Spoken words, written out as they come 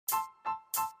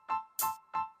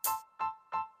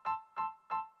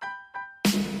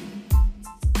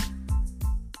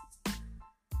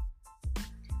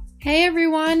Hey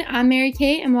everyone, I'm Mary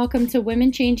Kate and welcome to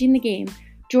Women Changing the Game.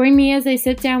 Join me as I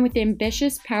sit down with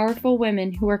ambitious, powerful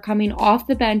women who are coming off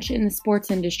the bench in the sports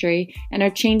industry and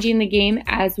are changing the game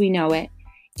as we know it.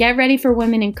 Get ready for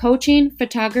women in coaching,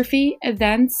 photography,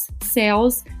 events,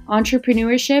 sales,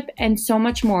 entrepreneurship, and so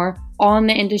much more, all in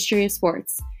the industry of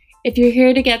sports. If you're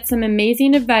here to get some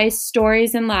amazing advice,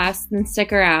 stories, and laughs, then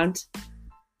stick around.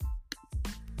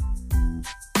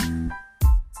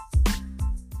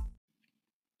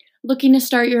 Looking to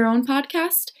start your own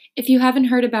podcast? If you haven't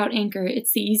heard about Anchor,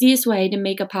 it's the easiest way to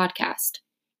make a podcast.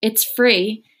 It's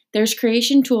free. There's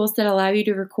creation tools that allow you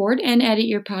to record and edit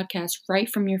your podcast right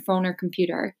from your phone or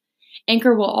computer.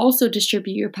 Anchor will also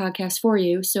distribute your podcast for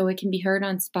you so it can be heard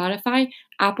on Spotify,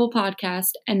 Apple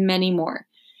Podcast, and many more.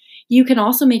 You can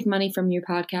also make money from your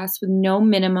podcast with no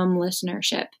minimum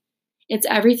listenership. It's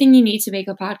everything you need to make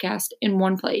a podcast in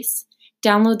one place.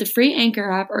 Download the free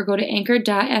Anchor app or go to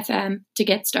anchor.fm to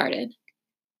get started.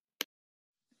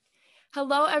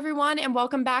 Hello, everyone, and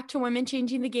welcome back to Women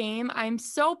Changing the Game. I'm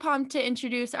so pumped to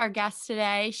introduce our guest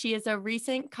today. She is a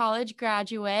recent college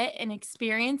graduate, an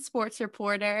experienced sports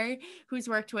reporter who's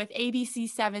worked with ABC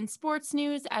 7 Sports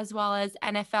News as well as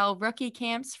NFL rookie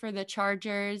camps for the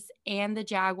Chargers and the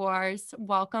Jaguars.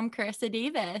 Welcome, Carissa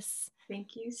Davis.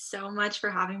 Thank you so much for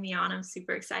having me on. I'm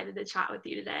super excited to chat with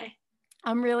you today.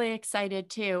 I'm really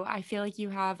excited too. I feel like you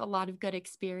have a lot of good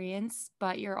experience,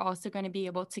 but you're also going to be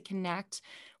able to connect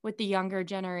with the younger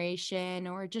generation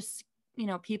or just,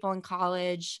 people in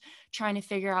college trying to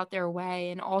figure out their way.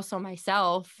 And also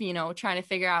myself, trying to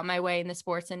figure out my way in the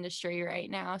sports industry right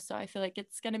now. So I feel like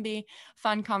it's going to be a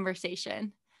fun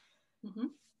conversation. Mm-hmm.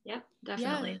 Yep,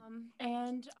 definitely. Yeah.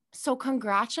 And so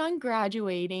congrats on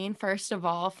graduating, first of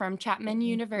all, from Chapman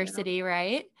University,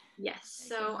 right? Yes.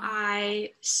 So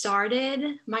I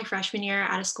started my freshman year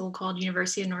at a school called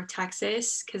University of North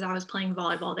Texas because I was playing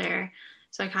volleyball there.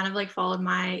 So I kind of followed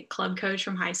my club coach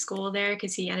from high school there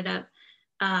because he ended up,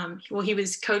 he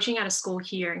was coaching at a school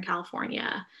here in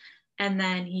California. And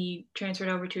then he transferred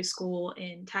over to a school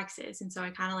in Texas. And so I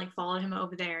kind of followed him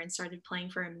over there and started playing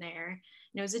for him there.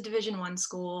 And it was a Division I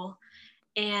school.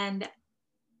 And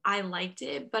I liked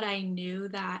it, but I knew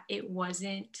that it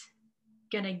wasn't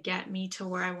gonna get me to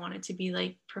where I wanted to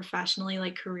be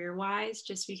professionally, career wise,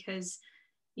 just because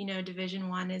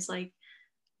Division I is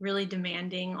really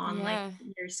demanding on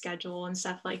your schedule and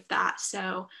stuff like that.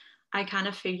 So I kind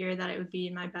of figured that it would be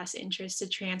in my best interest to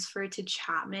transfer to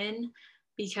Chapman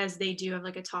because they do have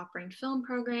a top ranked film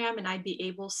program and I'd be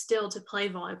able still to play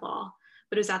volleyball,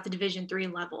 but it was at the Division III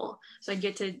level. So I'd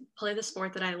get to play the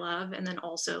sport that I love and then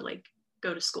also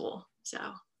go to school. So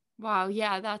wow.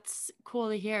 Yeah, that's cool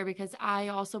to hear because I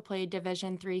also played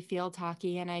Division III field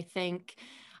hockey. And I think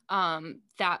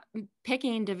that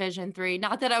picking Division III,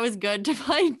 not that I was good to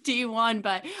play D1,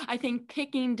 but I think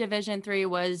picking Division III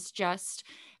was just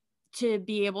to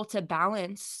be able to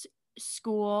balance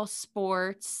school,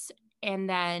 sports, and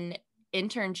then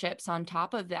internships on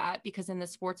top of that, because in the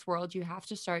sports world, you have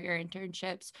to start your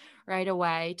internships right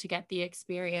away to get the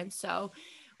experience. So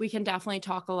we can definitely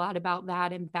talk a lot about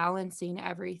that and balancing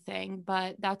everything,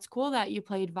 but that's cool that you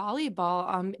played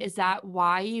volleyball. Is that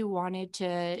why you wanted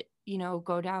to,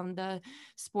 go down the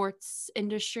sports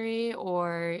industry,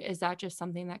 or is that just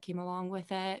something that came along with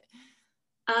it?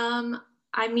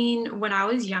 I mean, when I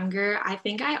was younger, I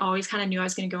think I always kind of knew I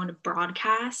was going to go into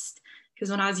broadcast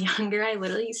because when I was younger, I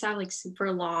literally used to have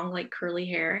super long, curly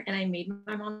hair, and I made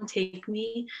my mom take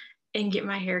me and get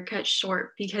my hair cut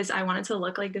short because I wanted to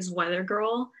look like this weather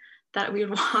girl that we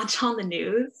would watch on the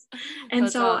news. And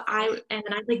That's so awesome.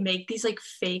 I'd make these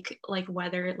fake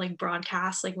weather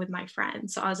broadcasts with my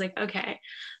friends. So I was okay,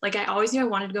 I always knew I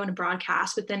wanted to go into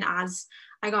broadcast, but then as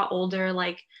I got older,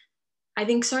 I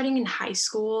think starting in high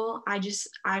school, I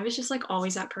was just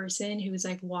always that person who was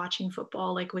watching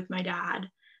football with my dad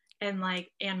and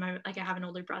and my I have an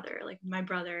older brother, my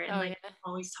brother, and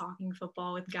always talking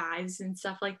football with guys and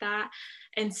stuff like that.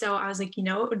 And so I was it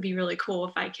would be really cool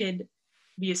if I could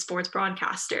be a sports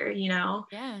broadcaster. Yeah.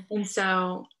 And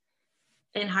so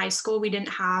in high school we didn't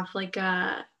have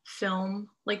a film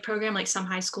program like some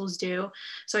high schools do,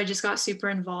 so I just got super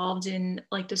involved in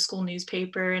the school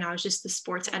newspaper and I was just the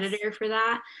sports editor for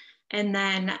that. And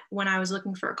then when I was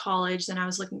looking for a college, then I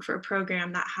was looking for a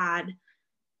program that had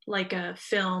a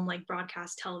film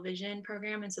broadcast television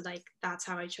program, and so that's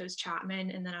how I chose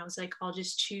Chapman. And then I was I'll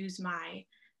just choose my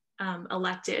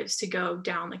electives to go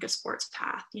down a sports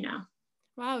path.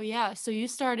 Wow. Yeah. So you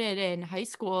started in high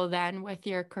school then with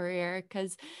your career,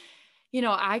 because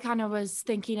I kind of was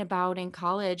thinking about in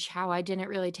college how I didn't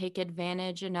really take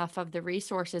advantage enough of the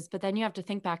resources, but then you have to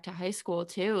think back to high school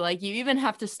too. Like you even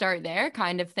have to start there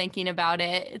kind of thinking about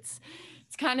it. It's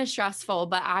kind of stressful,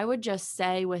 but I would just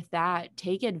say with that,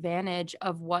 take advantage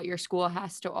of what your school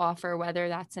has to offer, whether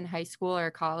that's in high school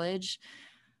or college.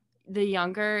 The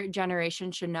younger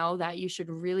generation should know that you should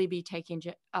really be taking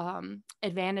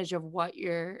advantage of what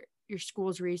your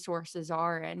school's resources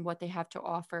are and what they have to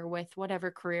offer with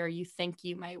whatever career you think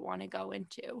you might want to go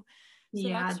into. So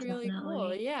Yeah, that's really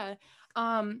cool. definitely. Yeah.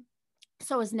 Um,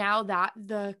 so is now that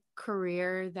the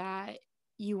career that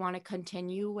you want to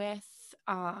continue with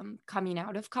coming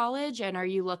out of college? And are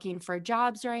you looking for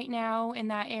jobs right now in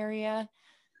that area?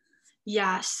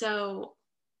 Yeah, so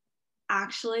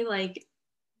actually, like,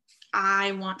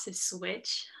 I want to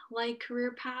switch like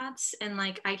career paths, and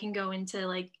like I can go into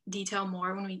like detail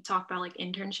more when we talk about like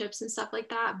internships and stuff like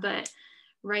that. But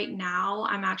right now,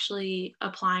 I'm actually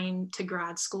applying to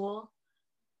grad school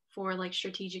for like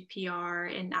strategic PR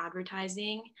and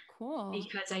advertising Cool.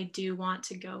 because I do want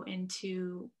to go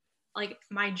into, like,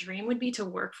 my dream would be to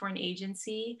work for an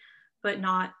agency, but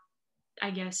not,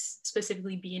 I guess,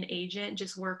 specifically be an agent,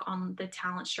 just work on the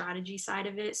talent strategy side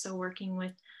of it. So working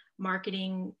with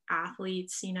marketing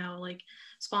athletes, like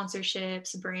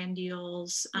sponsorships, brand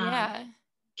deals, Yeah.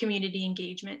 community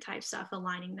engagement type stuff,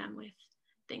 aligning them with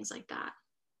things like that.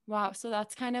 Wow, so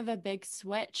that's kind of a big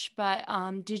switch, but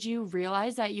did you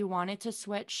realize that you wanted to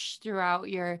switch throughout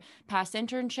your past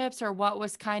internships, or what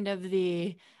was kind of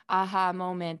the aha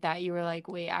moment that you were like,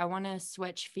 wait, I want to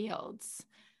switch fields?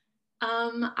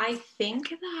 I think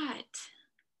that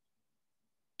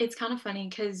it's kind of funny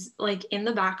because, like, in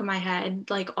the back of my head,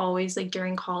 like, always, like,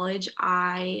 during college,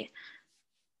 I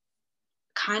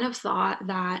kind of thought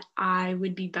that I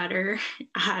would be better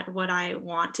at what I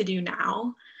want to do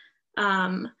now.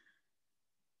 Um,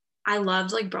 I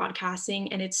loved like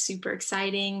broadcasting, and it's super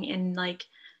exciting, and like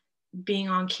being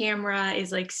on camera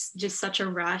is like just such a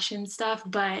rush and stuff,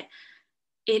 but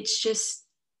it's just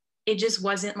it just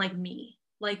wasn't like me.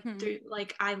 Like Hmm. through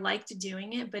like I liked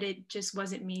doing it, but it just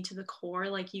wasn't me to the core.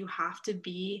 Like you have to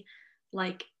be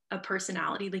like a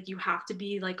personality. Like you have to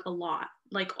be like a lot,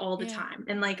 like all the Yeah, time.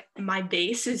 And like my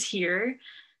base is here,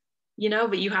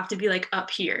 but you have to be like up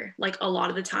here like a lot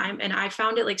of the time. And I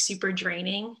found it like super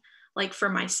draining, like for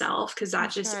myself, because I'm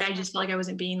I sure. just felt like I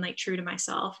wasn't being like true to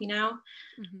myself.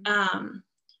 Hmm. Um,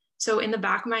 so in the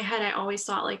back of my head, I always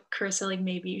thought like, Carissa, like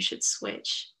maybe you should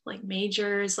switch like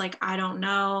majors, like I don't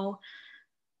know.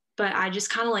 But I just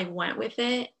kind of like went with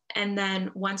it. And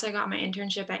then once I got my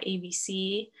internship at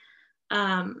ABC,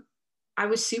 um, I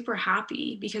was super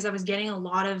happy because I was getting a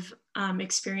lot of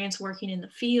experience working in the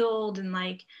field, and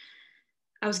like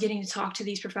I was getting to talk to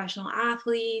these professional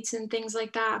athletes and things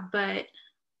like that. But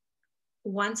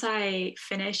once I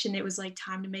finished and it was like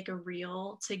time to make a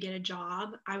reel to get a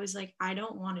job, I was like, I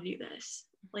don't want to do this.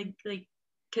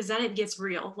 Because then it gets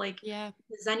real. Like, Yeah.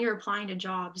 because then you're applying to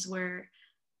jobs where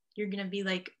you're going to be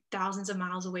like thousands of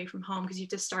miles away from home because you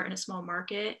have to start in a small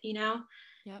market.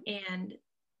 Yep. And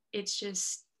it's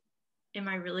just, am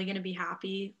I really going to be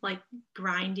happy, like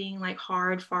grinding like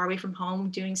hard, far away from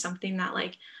home, doing something that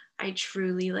like I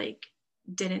truly like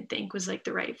didn't think was like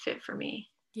the right fit for me?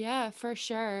 Yeah, for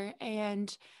sure.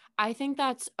 And I think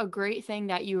that's a great thing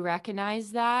that you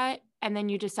recognize that and then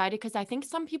you decided because I think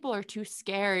some people are too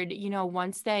scared,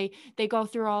 once they go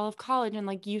through all of college and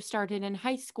like you started in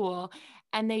high school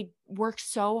and they work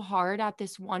so hard at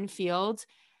this one field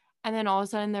and then all of a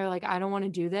sudden they're like I don't want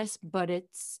to do this, but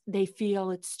they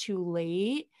feel it's too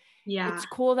late. Yeah. It's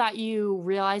cool that you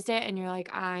realized it and you're like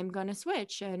I'm going to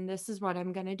switch and this is what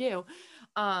I'm going to do.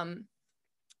 Um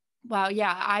Wow,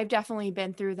 yeah, I've definitely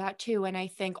been through that too. And I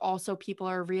think also people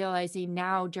are realizing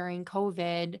now during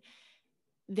COVID,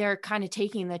 they're kind of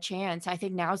taking the chance. I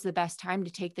think now's the best time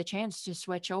to take the chance to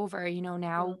switch over.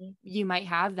 Now Totally. you might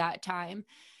have that time.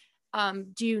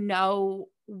 Do you know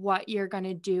what you're going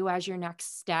to do as your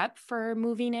next step for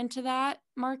moving into that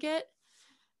market?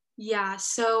 Yeah.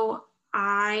 So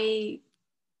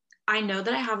I know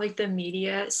that I have like the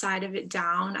media side of it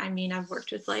down. I mean, I've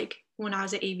worked with like when I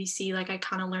was at ABC, like I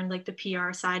kind of learned like the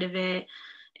PR side of it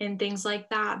and things like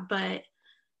that, but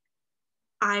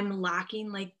I'm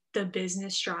lacking like the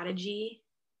business strategy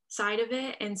side of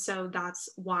it. And so that's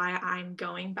why I'm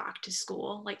going back to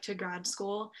school, like to grad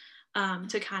school,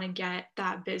 to kind of get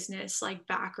that business like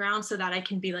background so that I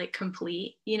can be like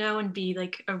complete, and be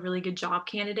like a really good job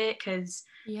candidate because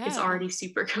it's Yeah, already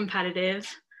super competitive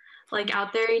like 100.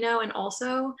 out there. And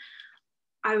also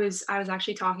I was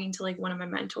actually talking to like one of my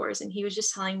mentors, and he was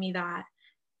just telling me that,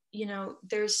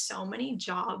 there's so many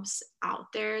jobs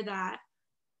out there that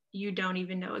you don't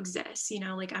even know exists.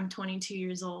 Like I'm 22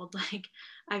 years old. Like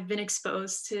I've been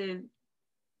exposed to,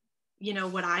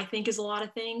 what I think is a lot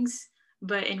of things,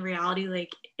 but in reality,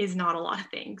 like is not a lot of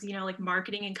things. Like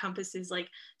marketing encompasses like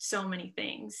so many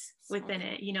things within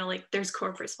it. Like there's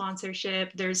corporate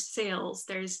sponsorship, there's sales,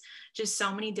 there's just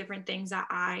so many different things that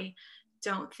I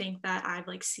don't think that I've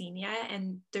like seen yet.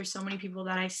 And there's so many people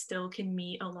that I still can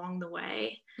meet along the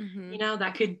way,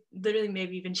 that could literally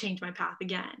maybe even change my path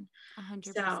again.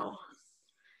 100%. So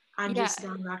I'm just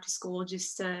going back to school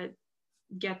just to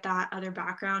get that other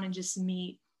background and just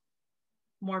meet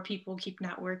more people, keep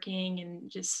networking, and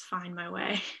just find my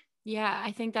way. Yeah,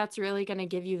 I think that's really going to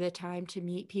give you the time to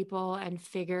meet people and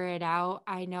figure it out.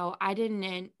 I know I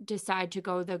didn't decide to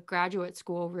go the graduate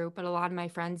school route, but a lot of my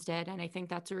friends did. And I think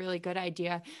that's a really good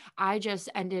idea. I just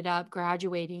ended up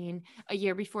graduating a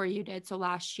year before you did. So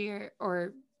last year,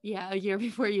 or yeah, a year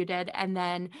before you did. And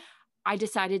then I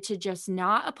decided to just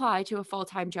not apply to a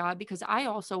full-time job because I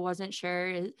also wasn't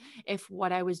sure if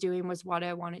what I was doing was what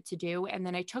I wanted to do. And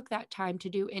then I took that time to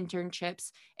do internships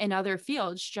in other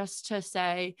fields just to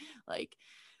say, like,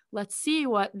 let's see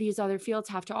what these other fields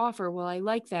have to offer. Will I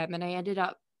like them? And I ended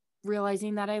up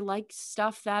realizing that I like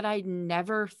stuff that I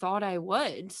never thought I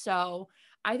would. So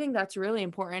I think that's really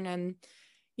important. And,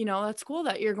 that's cool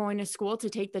that you're going to school to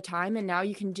take the time and now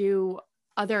you can do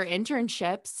other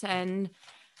internships and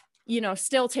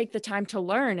still take the time to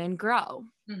learn and grow.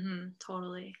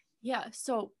 Totally. Yeah.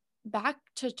 So back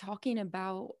to talking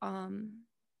about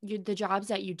the jobs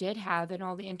that you did have and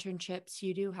all the internships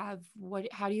you do have,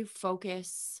 how do you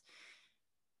focus?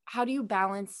 How do you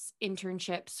balance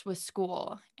internships with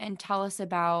school? And tell us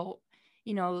about,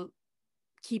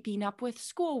 keeping up with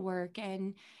schoolwork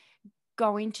and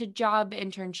going to job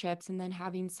internships and then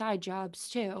having side jobs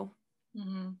too.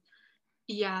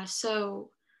 Yeah. So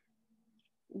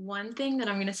one thing that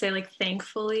I'm going to say, like,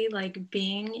 thankfully, like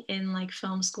being in like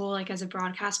film school, like as a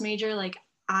broadcast major, like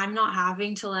I'm not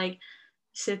having to like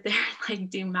sit there and like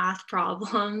do math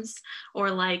problems or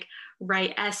like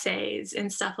write essays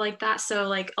and stuff like that. So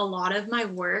like a lot of my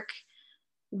work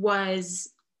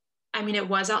was, I mean, it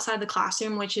was outside the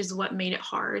classroom, which is what made it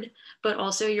hard, but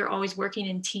also you're always working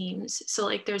in teams. So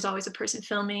like there's always a person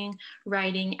filming,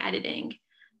 writing, editing.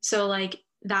 So like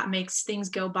that makes things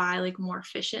go by like more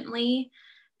efficiently.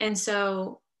 And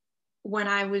so when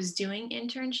I was doing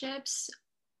internships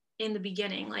in the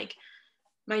beginning, like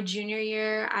my junior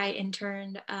year, I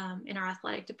interned in our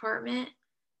athletic department.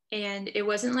 And it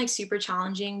wasn't like super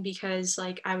challenging because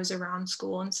like I was around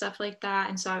school and stuff like that.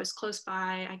 And so I was close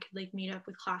by. I could like meet up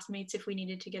with classmates if we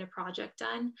needed to get a project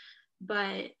done.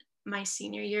 But my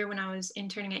senior year, when I was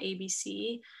interning at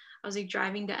ABC, I was like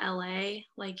driving to LA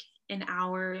like an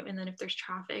hour. And then if there's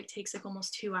traffic, it takes like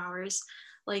almost 2 hours,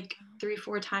 like 3 or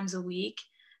 4 times a week.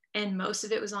 And most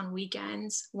of it was on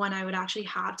weekends when I would actually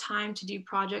have time to do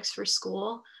projects for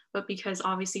school. But because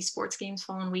obviously sports games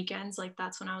fall on weekends, like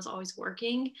that's when I was always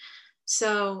working.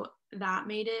 So that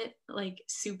made it like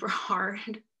super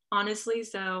hard, honestly.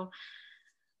 So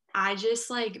I just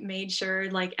like made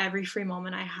sure like every free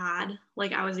moment I had,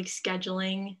 like I was like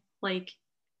scheduling like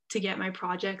to get my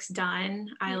projects done.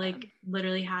 I like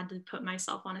literally had to put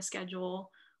myself on a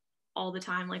schedule all the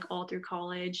time, like all through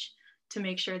college, to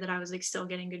make sure that I was like still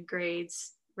getting good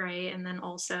grades, right? And then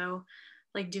also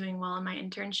like doing well in my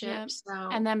internship. Yep. So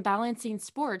And then balancing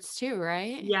sports too,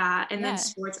 right? yeah, and then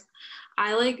sports.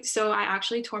 I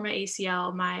actually tore my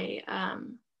ACL my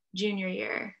junior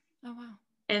year. Oh wow.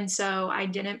 And so I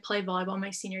didn't play volleyball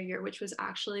my senior year, which was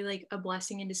actually like a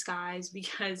blessing in disguise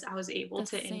because I was able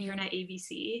to intern at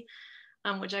ABC,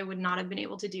 which I would not have been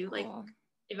able to do like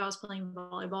if I was playing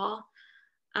volleyball.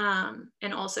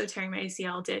 And also tearing my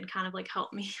ACL did kind of like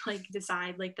help me like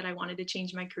decide like that I wanted to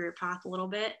change my career path a little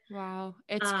bit. Wow.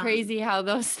 It's crazy how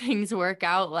those things work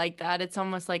out like that. It's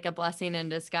almost like a blessing in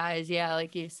disguise. Yeah,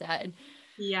 like you said.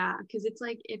 Yeah, because it's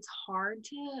like it's hard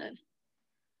to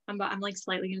I'm like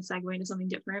slightly gonna segue into something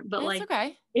different, but It's like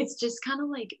okay. it's just kind of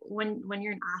like when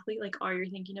you're an athlete, like all you're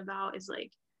thinking about is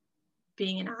like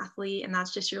being an athlete, and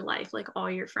that's just your life. Like all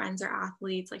your friends are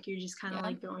athletes, like you're just kind of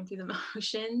like going through the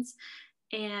motions.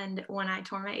 And when I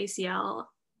tore my ACL,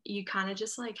 you kind of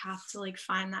just like have to like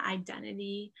find that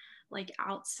identity like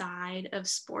outside of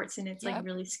sports, and it's like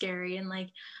really scary. And like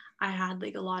I had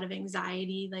like a lot of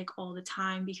anxiety like all the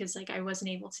time because like I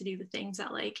wasn't able to do the things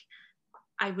that like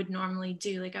I would normally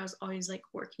do. Like I was always like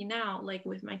working out, like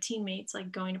with my teammates,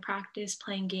 like going to practice,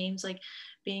 playing games, like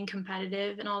being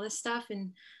competitive and all this stuff.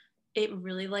 And it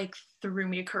really like threw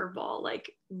me a curveball,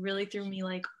 like really threw me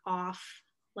like off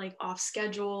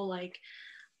schedule. Like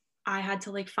I had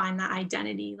to like find that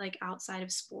identity like outside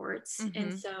of sports.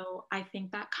 And Mm-hmm. so I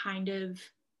think that kind of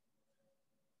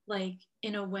like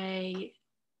in a way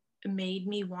made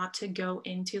me want to go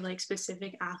into like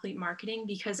specific athlete marketing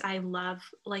because I love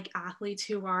like athletes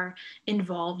who are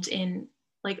involved in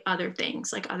like other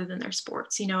things like other than their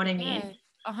sports, you know what I mean? Yeah,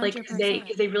 a Like hundred because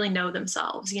percent. they really know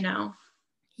themselves, you know.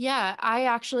 Yeah, I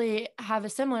actually have a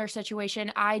similar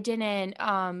situation. I didn't,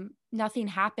 nothing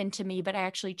happened to me, but I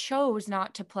actually chose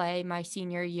not to play my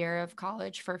senior year of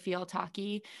college for field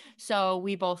hockey. So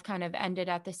we both kind of ended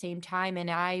at the same time.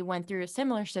 And I went through a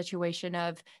similar situation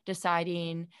of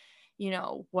deciding,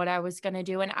 what I was going to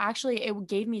do. And actually, it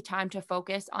gave me time to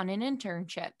focus on an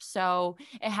internship. So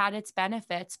it had its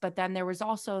benefits, but then there was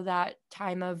also that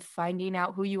time of finding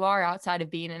out who you are outside of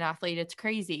being an athlete. It's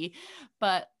crazy.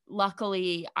 But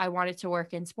luckily I wanted to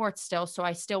work in sports still, so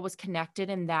I still was connected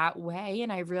in that way,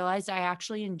 and I realized I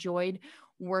actually enjoyed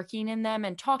working in them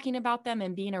and talking about them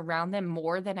and being around them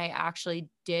more than I actually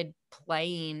did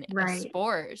playing a Right.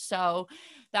 sport. So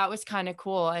that was kind of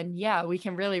cool. And yeah, we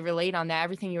can really relate on that.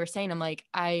 Everything you were saying, I'm like,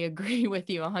 I agree with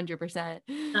you 100%.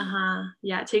 Uh-huh.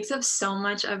 Yeah, it takes up so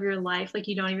much of your life, like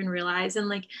you don't even realize. And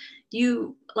like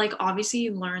you like obviously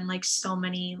you learn like so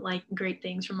many like great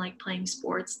things from like playing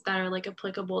sports that are like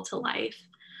applicable to life.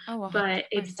 Oh, But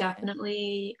it's 100%.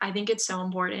 definitely I think it's so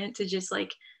important to just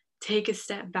like take a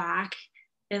step back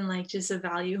and like just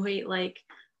evaluate like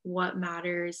what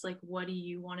matters, like what do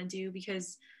you want to do?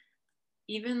 Because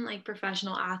even like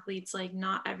professional athletes, like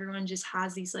not everyone just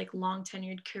has these like long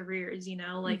tenured careers, you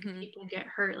know, like Hmm. people get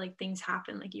hurt, like things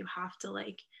happen, like you have to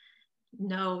like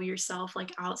know yourself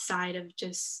like outside of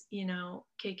just, you know,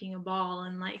 kicking a ball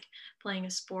and like playing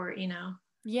a sport, you know.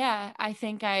 Yeah, I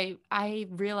think I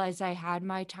realized I had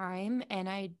my time and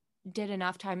I did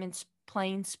enough time in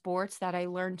playing sports that I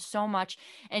learned so much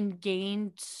and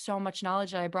gained so much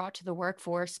knowledge that I brought to the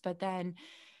workforce. But then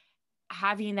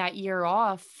having that year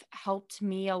off helped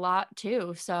me a lot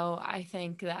too. So I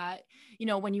think that,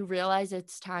 when you realize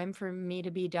it's time for me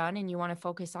to be done and you want to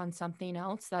focus on something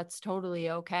else, that's totally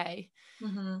okay.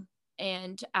 Mm-hmm.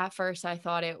 And at first, I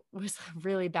thought it was a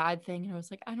really bad thing. And I was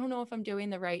like, I don't know if I'm doing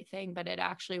the right thing, but it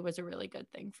actually was a really good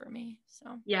thing for me.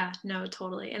 So, Yeah, no,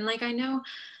 totally. And like I know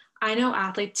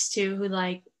athletes too who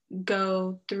like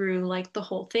go through like the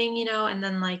whole thing, you know, and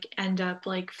then like end up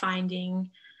like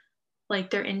finding like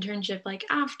their internship like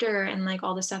after and like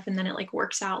all this stuff and then it like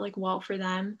works out like well for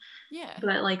them. yeah.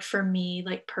 But like for me,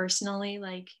 like personally,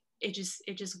 like it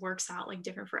just works out like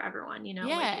different for everyone, you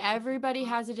know, like Yeah. Everybody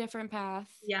has a different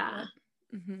path. yeah. Yep.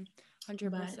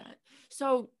 100%. But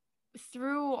So,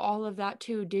 through all of that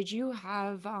too, did you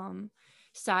have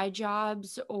side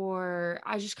jobs, or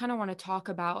I just kind of want to talk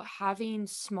about having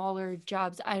smaller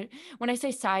jobs. When I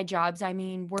say side jobs, I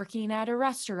mean working at a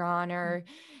restaurant or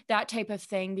that type of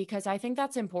thing, because I think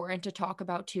that's important to talk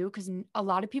about too, because a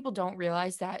lot of people don't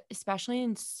realize that, especially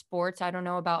in sports. I don't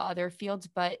know about other fields,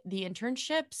 but the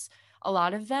internships, a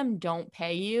lot of them don't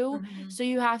pay you. mhm, So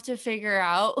you have to figure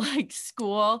out like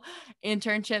school,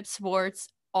 internship, sports,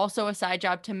 also a side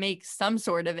job to make some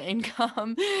sort of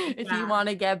income if you yeah. want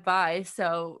to get by.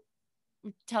 So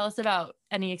tell us about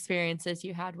any experiences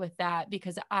you had with that,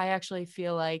 because I actually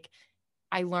feel like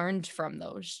I learned from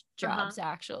those Uh-huh. jobs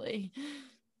actually.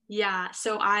 Yeah.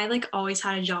 So I like always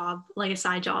had a job, like a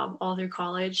side job all through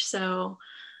college. So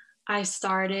I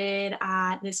started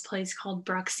at this place called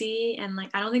Bruxy and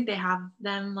like I don't think they have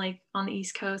them like on the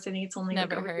East Coast. I think it's only like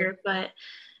Never over heard. here, but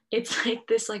it's like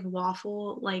this like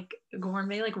waffle, like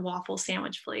gourmet, like waffle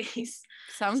sandwich place.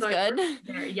 Sounds So I good. worked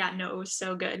there. Yeah, no, it was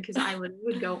so good because I literally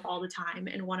would go all the time.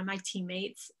 And one of my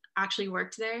teammates actually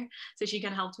worked there. So she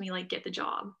kind of helped me like get the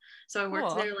job. So I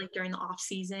worked Cool. there like during the off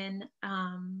season.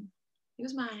 It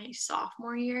was my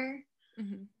sophomore year.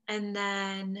 Hmm. And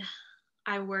then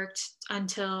I worked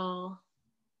until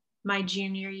my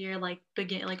junior year, like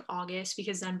begin like August,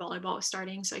 because then volleyball was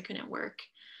starting, so I couldn't work.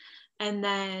 And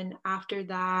then after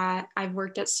that, I've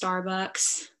worked at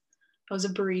Starbucks. I was a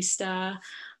barista.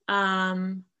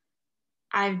 Um,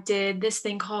 I did this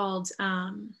thing called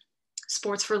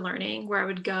Sports for Learning, where I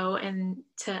would go and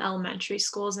to elementary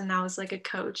schools, and I was like a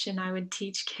coach, and I would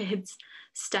teach kids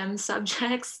STEM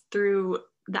subjects through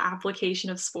the application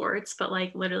of sports. But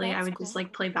like literally, I That's would just cool.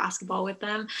 like play basketball with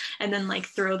them, and then like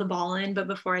throw the ball in. But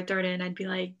before I throw it in, I'd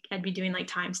be doing like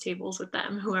times tables with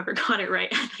them. Whoever got it right,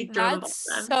 I'd like throw the That's ball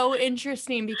to them. so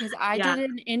interesting, because I Yeah. did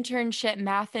an internship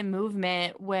math and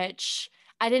movement, which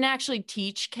I didn't actually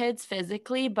teach kids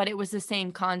physically, but it was the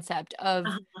same concept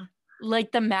of Uh-huh.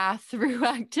 like the math through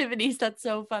activities. That's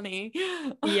so funny.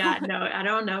 Yeah, no, I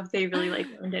don't know if they really like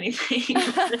learned anything,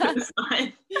 but it was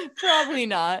fun. Probably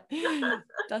not.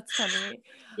 That's funny.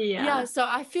 Yeah, Yeah. so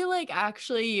I feel like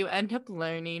actually you end up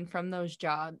learning from those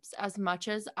jobs. As much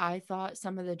as I thought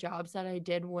some of the jobs that I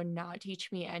did would not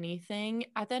teach me anything,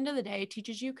 at the end of the day, it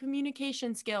teaches you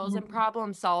communication skills and Mhm.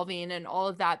 problem solving and all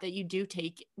of that that you do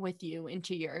take with you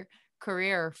into your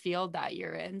career or field that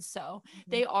you're in. So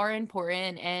they are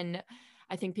important, and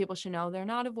I think people should know they're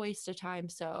not a waste of time.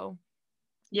 So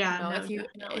Yeah, no, if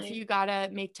definitely. you gotta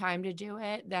make time to do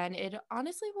it, then it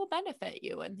honestly will benefit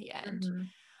you in the end. Hmm.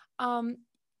 Um,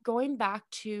 Going back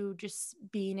to just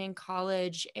being in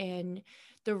college and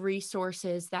the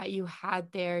resources that you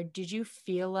had there, did you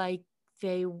feel like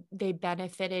they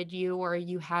benefited you, or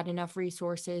you had enough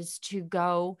resources to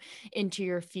go into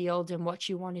your field and what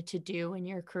you wanted to do in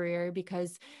your career?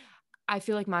 Because I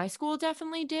feel like my school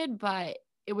definitely did, but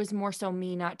it was more so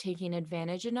me not taking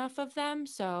advantage enough of them.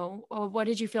 So, what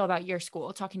did you feel about your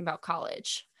school, talking about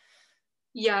college?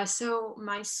 Yeah, so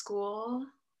my school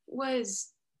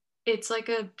was, it's like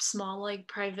a small like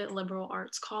private liberal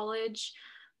arts college.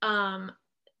 Um,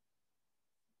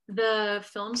 the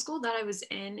film school that I was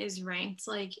in is ranked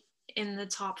like in the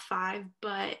top 5,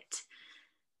 but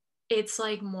it's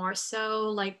like more so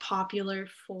like popular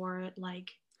for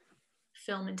like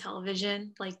film and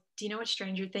television. Like, do you know what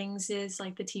Stranger Things is?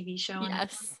 Like the TV show and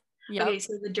Yes. okay, Yep.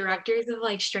 so the Yep. directors of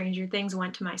like Stranger Things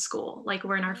went to my school. Like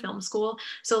we're in our Oh, film school.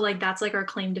 So like that's like our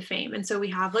claim to fame. And so we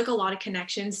have like a lot of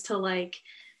connections to like,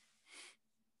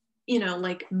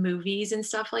 like movies and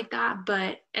stuff like that.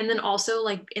 But and then also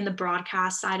like in the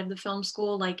broadcast side of the film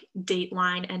school, like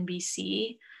Dateline,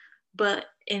 NBC. But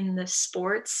in the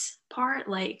sports part,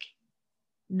 like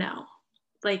no.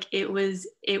 Like it was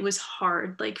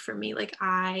hard like for me. Like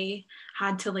I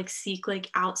had to like seek like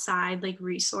outside like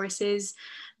resources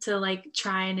to like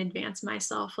try and advance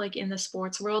myself like in the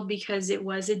sports world, because it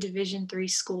was a Division 3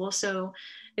 school. So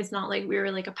it's not like we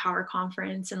were like a power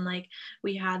conference and like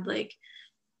we had like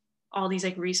all these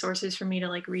like resources for me to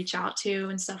like reach out to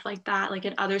and stuff like that. Like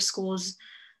at other schools,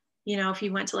 if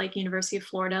you went to like University of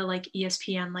Florida, like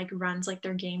ESPN like runs like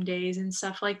their game days and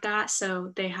stuff like that.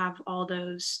 So they have all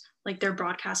those, like their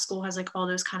broadcast school has like all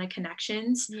those kind of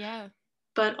connections. yeah.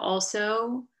 But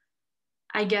also,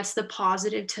 I guess the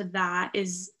positive to that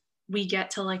is we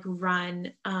get to like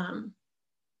run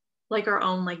like our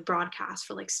own like broadcast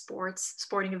for like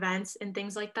sporting events and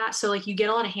things like that. So like you get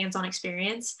a lot of hands-on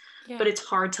experience, Yeah. but it's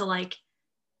hard to like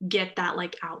get that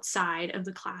like outside of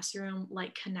the classroom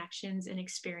like connections and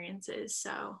experiences.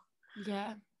 So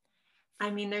Yeah. I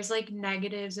mean, there's like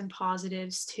negatives and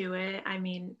positives to it. I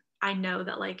mean, I know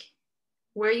that like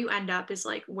where you end up is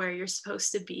like where you're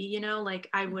supposed to be, like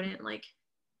I Mhm. wouldn't like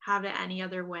have it any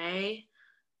other way.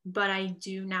 But I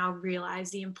do now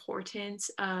realize the importance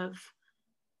of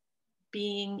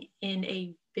being in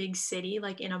a big city,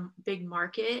 like in a big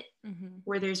market Mhm.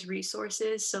 where there's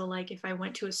resources. So like if I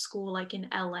went to a school like in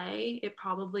LA, it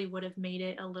probably would have made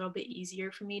it a little bit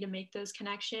easier for me to make those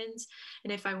connections.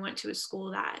 And if I went to a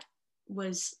school that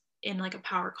was in like a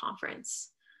power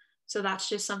conference. So that's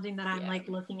just something that I'm Yeah. like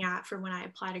looking at for when I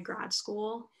apply to grad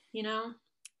school.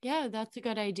 Yeah, that's a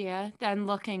good idea. Then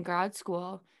look in grad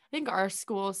school. I think our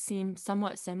schools seem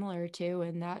somewhat similar too,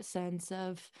 in that sense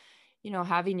of,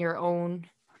 having your own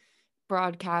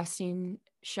broadcasting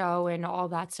show and all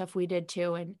that stuff. We did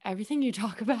too. And everything you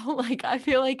talk about, like, I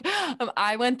feel like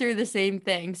I went through the same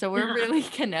thing. So we're really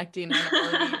connecting on all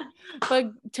of these.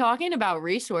 But talking about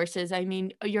resources, I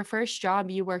mean, your first job,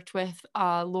 you worked with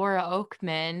Laura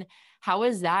Oakman. How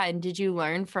was that? And did you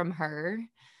learn from her?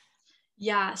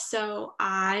 Yeah, so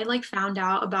I like found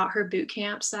out about her boot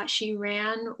camps that she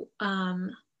ran.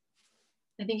 Um,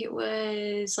 I think it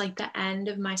was like the end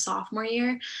of my sophomore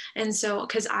year. And so,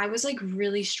 because I was like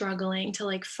really struggling to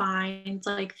like find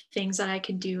like things that I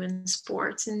could do in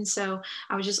sports. And so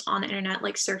I was just on the internet,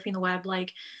 like surfing the web,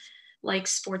 like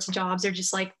sports jobs or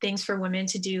just like things for women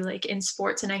to do like in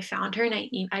sports. And I found her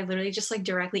and I literally just like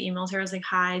directly emailed her. I was like,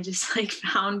 hi, I just like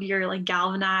found your like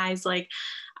galvanized, like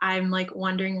I'm like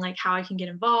wondering like how I can get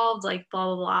involved, like blah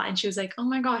blah blah. And she was like, oh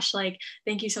my gosh, like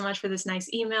thank you so much for this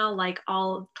nice email. Like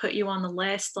I'll put you on the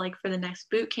list like for the next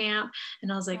boot camp.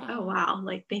 And I was like, oh Wow, wow,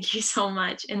 like thank you so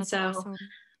much. And that's so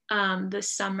awesome. the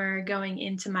summer going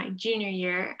into my junior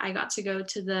year, I got to go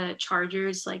to the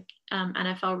Chargers like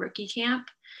NFL rookie camp.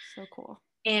 So cool.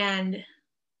 And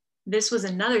this was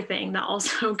another thing that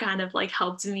also kind of like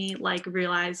helped me like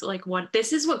realize like what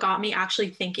this is what got me actually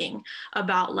thinking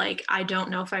about like I don't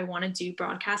know if I want to do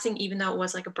broadcasting, even though it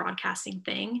was like a broadcasting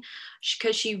thing,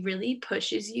 because she really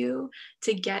pushes you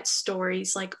to get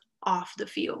stories like off the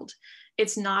field.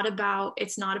 It's not about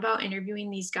interviewing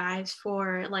these guys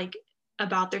for like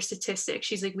about their statistics.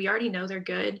 She's like, we already know they're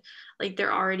good. Like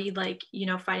they're already like, you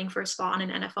know, fighting for a spot on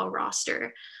an NFL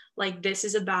roster. Like this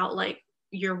is about like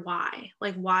your why.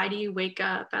 Like why do you wake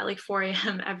up at like 4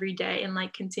 a.m. every day and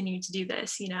like continue to do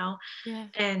this, you know? Yeah.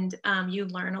 And you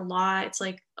learn a lot. It's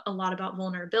like a lot about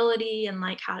vulnerability and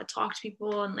like how to talk to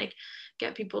people and like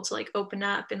get people to like open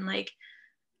up and like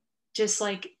just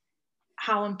like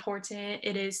how important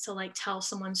it is to like tell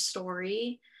someone's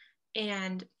story.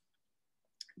 And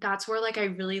that's where like I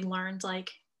really learned like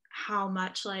how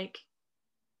much like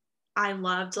I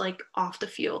loved like off the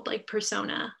field like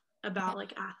persona about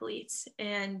like athletes.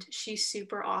 And she's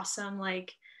super awesome.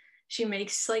 Like she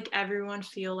makes like everyone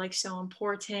feel like so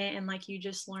important and like you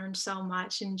just learn so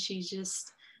much. And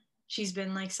she's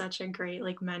been like such a great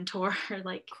like mentor.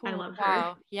 Like I Cool. love her.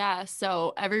 Wow. Yeah.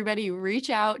 So everybody reach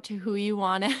out to who you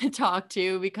want to talk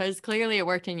to, because clearly it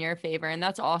worked in your favor. And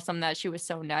that's awesome that she was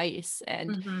so nice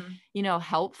and, Mm-hmm.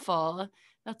 helpful.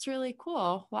 That's really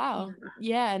cool. Wow.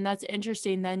 Yeah. Yeah. And that's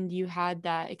interesting. Then you had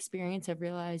that experience of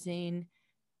realizing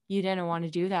you didn't want to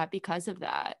do that because of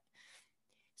that.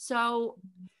 So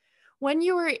when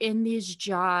you were in these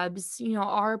jobs,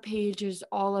 our page is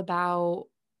all about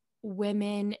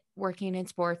women working in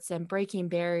sports and breaking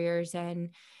barriers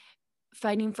and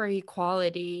fighting for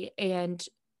equality, and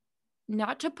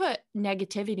not to put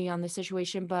negativity on the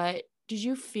situation, but did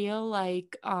you feel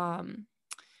like,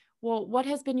 what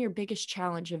has been your biggest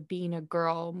challenge of being a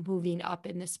girl moving up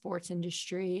in the sports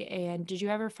industry? And did you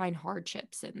ever find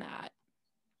hardships in that?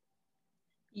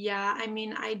 Yeah, I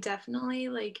mean, I definitely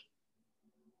like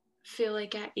feel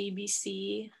like at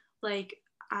ABC, like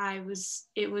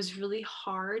it was really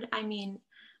hard. I mean,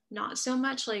 not so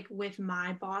much like with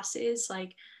my bosses,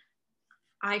 like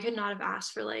I could not have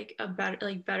asked for like a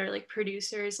better like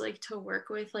producers like to work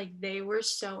with. Like they were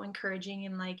so encouraging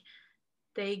and like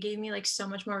they gave me like so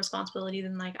much more responsibility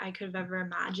than like I could have ever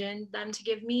imagined them to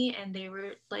give me. And they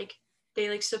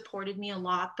like supported me a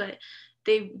lot, but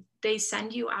they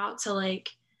send you out to like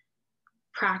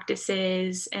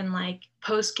practices and like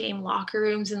post game locker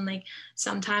rooms, and like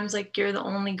sometimes like you're the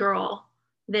only girl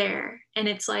there, and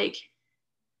it's like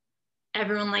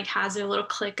everyone like has their little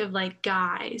clique of like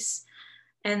guys,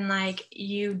 and like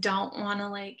you don't want to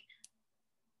like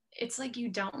it's like you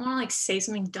don't want to like say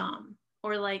something dumb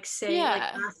or like say like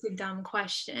Yeah. ask a dumb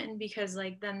question, because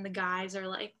like then the guys are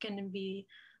like gonna be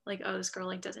like, oh, this girl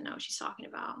like doesn't know what she's talking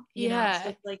about, you know? So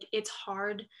Yeah. like it's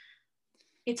hard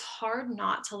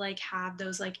not to like have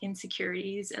those like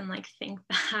insecurities and like think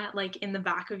that like in the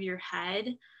back of your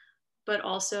head. But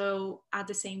also at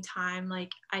the same time,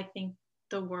 like I think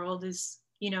the world is,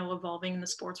 evolving, and the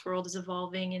sports world is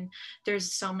evolving, and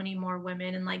there's so many more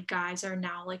women, and like guys are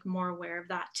now like more aware of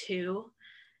that too.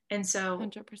 And so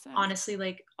 100%. honestly,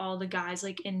 like all the guys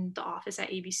like in the office at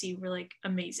ABC were like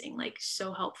amazing, like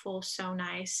so helpful, so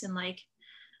nice. And like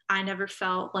I never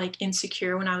felt like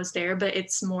insecure when I was there, but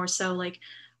it's more so like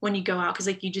when you go out, because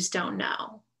like you just don't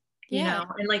know, Yeah.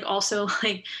 and like also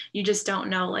like you just don't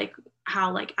know like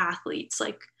how like athletes,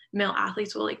 like male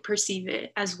athletes, will like perceive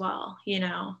it as well.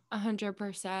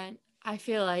 100%. I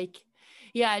feel like,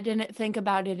 yeah, I didn't think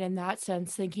about it in that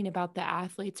sense, thinking about the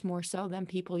athletes more so than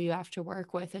people you have to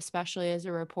work with, especially as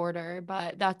a reporter.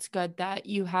 But that's good that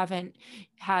you haven't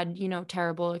had,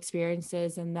 terrible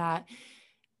experiences, and that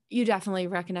you definitely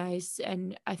recognize.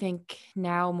 And I think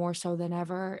now more so than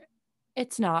ever,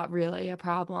 it's not really a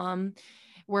problem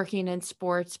working in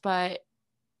sports, but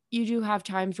you do have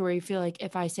times where you feel like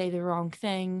if I say the wrong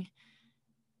thing,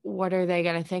 what are they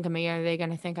going to think of me? Are they going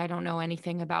to think I don't know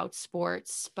anything about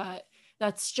sports? But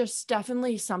that's just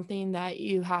definitely something that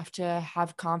you have to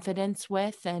have confidence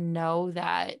with and know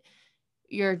that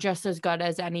you're just as good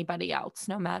as anybody else,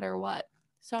 no matter what.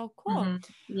 So cool.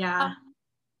 Mm-hmm. Yeah. Um,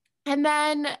 and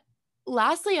then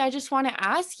lastly, I just want to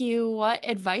ask you what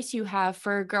advice you have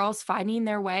for girls finding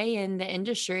their way in the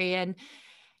industry and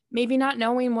maybe not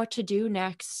knowing what to do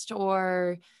next,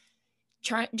 or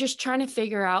trying to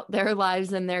figure out their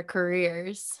lives and their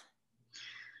careers.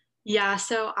 Yeah.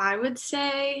 So I would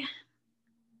say,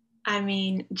 I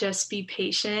mean, just be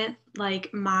patient. Like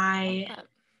Love that.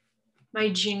 my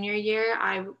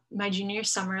junior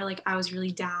summer, like I was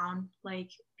really down,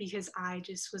 like because I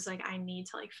just was like, I need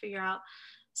to like figure out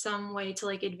some way to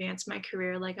like advance my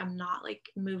career. Like I'm not like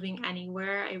moving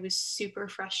anywhere. It was super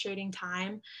frustrating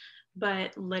time.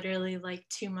 But literally like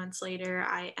 2 months later,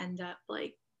 I end up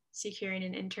like securing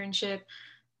an internship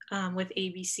with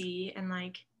ABC, and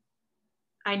like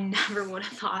I never would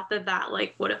have thought that that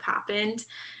like would have happened.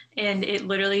 And it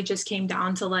literally just came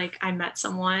down to like I met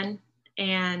someone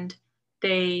and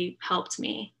they helped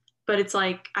me. But it's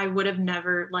like I would have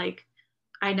never like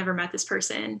I never met this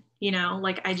person, you know,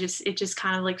 like it just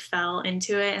kind of like fell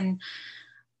into it. And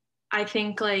I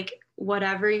think like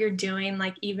whatever you're doing,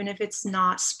 like even if it's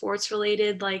not sports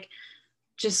related, like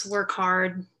just work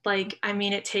hard. Like, I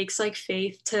mean, it takes like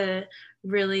faith to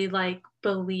really like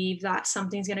believe that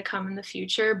something's going to come in the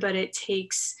future, but it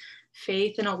takes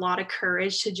faith and a lot of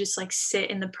courage to just like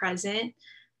sit in the present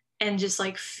and just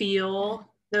like feel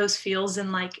those feels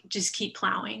and like just keep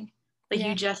plowing. Like Yeah.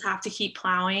 you just have to keep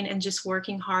plowing and just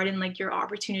working hard, and like your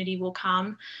opportunity will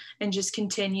come, and just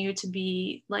continue to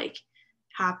be like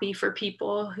happy for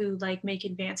people who like make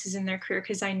advances in their career,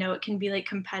 because I know it can be like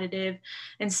competitive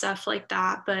and stuff like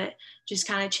that, but just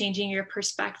kind of changing your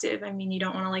perspective. I mean, you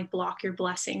don't want to like block your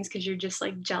blessings because you're just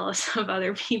like jealous of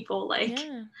other people like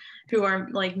Yeah. who are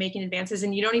like making advances,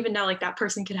 and you don't even know like that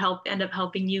person could help end up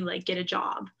helping you like get a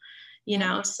job, you Yeah.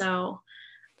 know. So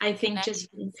I think Connect.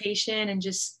 just being patient and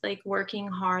just like working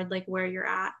hard like where you're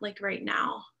at like right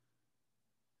now,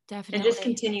 and just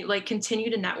Definitely. continue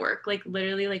to network. Like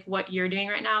literally like what you're doing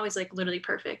right now is like literally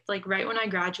perfect. Like right when I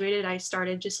graduated, I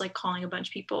started just like calling a bunch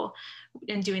of people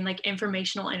and doing like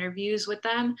informational interviews with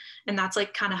them, and that's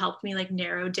like kind of helped me like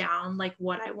narrow down like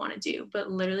what I want to do.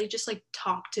 But literally just like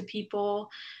talk to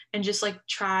people and just like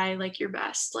try like your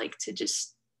best like to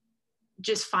just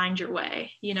find your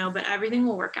way, you know, but everything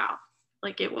will work out.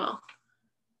 Like it will.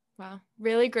 Wow.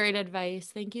 Really great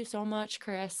advice. Thank you so much,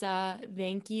 Carissa.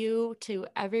 Thank you to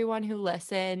everyone who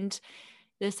listened.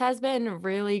 This has been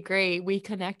really great. We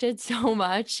connected so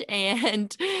much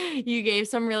and you gave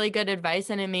some really good advice,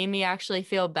 and it made me actually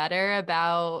feel better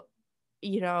about,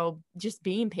 just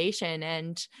being patient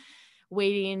and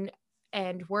waiting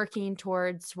and working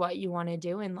towards what you want to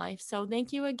do in life. So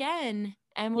thank you again.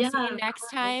 And we'll see Yeah, you of next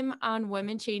course. time on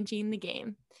Women Changing the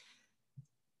Game.